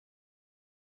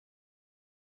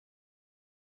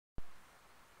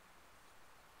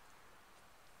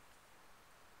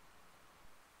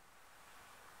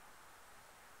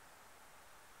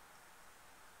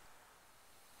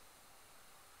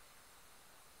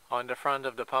On the front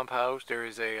of the pump house there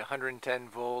is a 110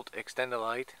 volt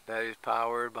extendolite that is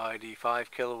powered by the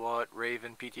 5 kilowatt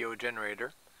Raven PTO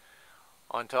generator.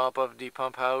 On top of the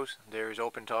pump house there is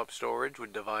open top storage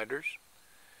with dividers.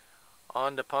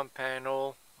 On the pump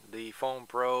panel, the Foam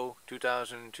Pro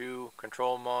 2002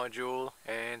 control module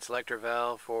and selector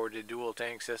valve for the dual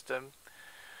tank system.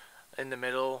 In the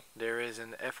middle there is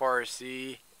an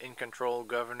FRC in control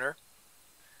governor.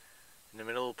 In the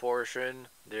middle portion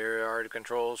there are the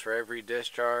controls for every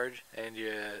discharge and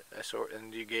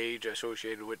the gauge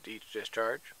associated with each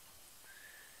discharge.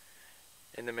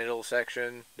 In the middle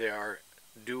section there are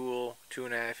dual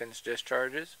 2.5 inch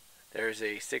discharges. There's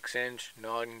a 6-inch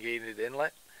non-gated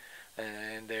inlet,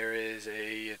 and there is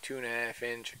a 2.5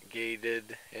 inch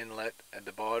gated inlet at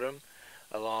the bottom,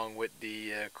 along with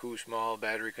the small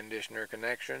battery conditioner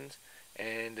connections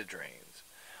and the drains.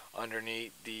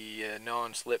 Underneath the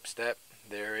non-slip step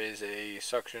there is a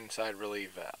suction side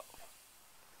relief valve.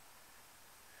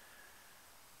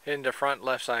 In the front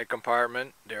left side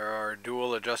compartment there are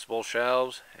dual adjustable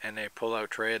shelves and a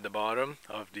pull-out tray at the bottom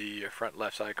of the front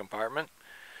left side compartment.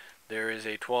 There is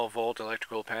a 12 volt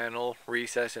electrical panel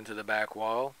recessed into the back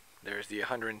wall. There's the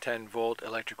 110 volt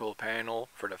electrical panel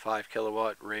for the 5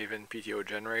 kilowatt Raven PTO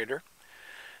generator.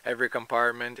 Every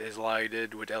compartment is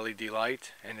lighted with LED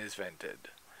light and is vented.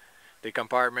 The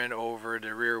compartment over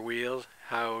the rear wheels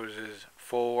houses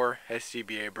 4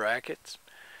 SCBA brackets,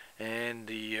 and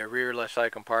the rear left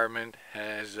side compartment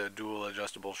has dual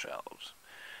adjustable shelves.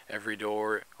 Every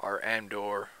door are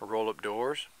Amdor roll-up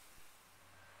doors.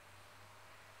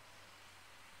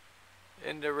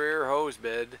 In the rear hose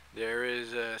bed there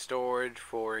is storage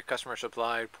for a customer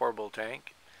supplied portable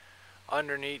tank.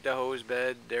 Underneath the hose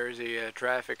bed there is a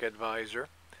traffic advisor.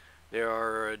 There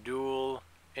are dual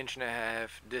 1.5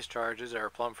 inch discharges that are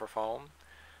plumb for foam,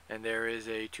 and there is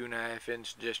a 2.5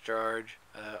 inch discharge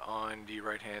on the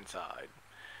right hand side.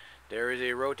 There is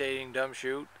a rotating dump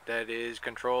chute that is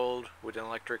controlled with an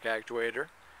electric actuator.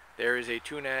 There is a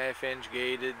 2.5 inch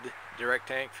gated direct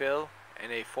tank fill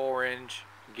and a 4 inch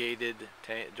gated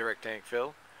direct tank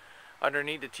fill.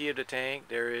 Underneath the T of the tank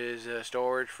there is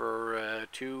storage for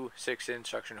 2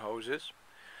 6-inch suction hoses.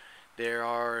 There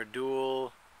are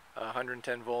dual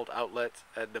 110 volt outlets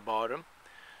at the bottom.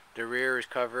 The rear is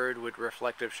covered with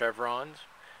reflective chevrons,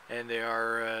 and there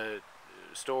are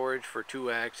storage for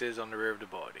 2 axes on the rear of the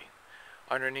body.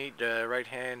 Underneath the right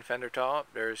hand fender top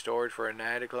there is storage for an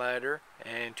attic ladder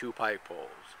and 2 pipe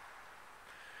poles.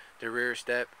 The rear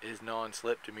step is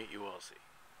non-slip to meet ULC.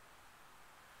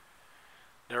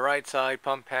 The right side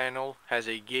pump panel has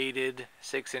a gated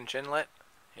 6-inch inlet,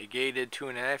 a gated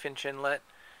 2.5 inch inlet,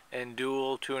 and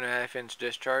dual 2.5 inch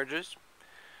discharges.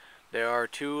 There are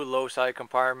 2 low side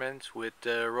compartments with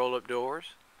roll-up doors.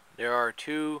 There are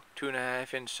 2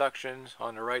 2.5 inch suctions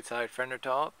on the right side fender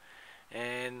top,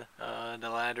 and the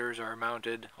ladders are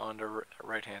mounted on the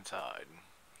right hand side.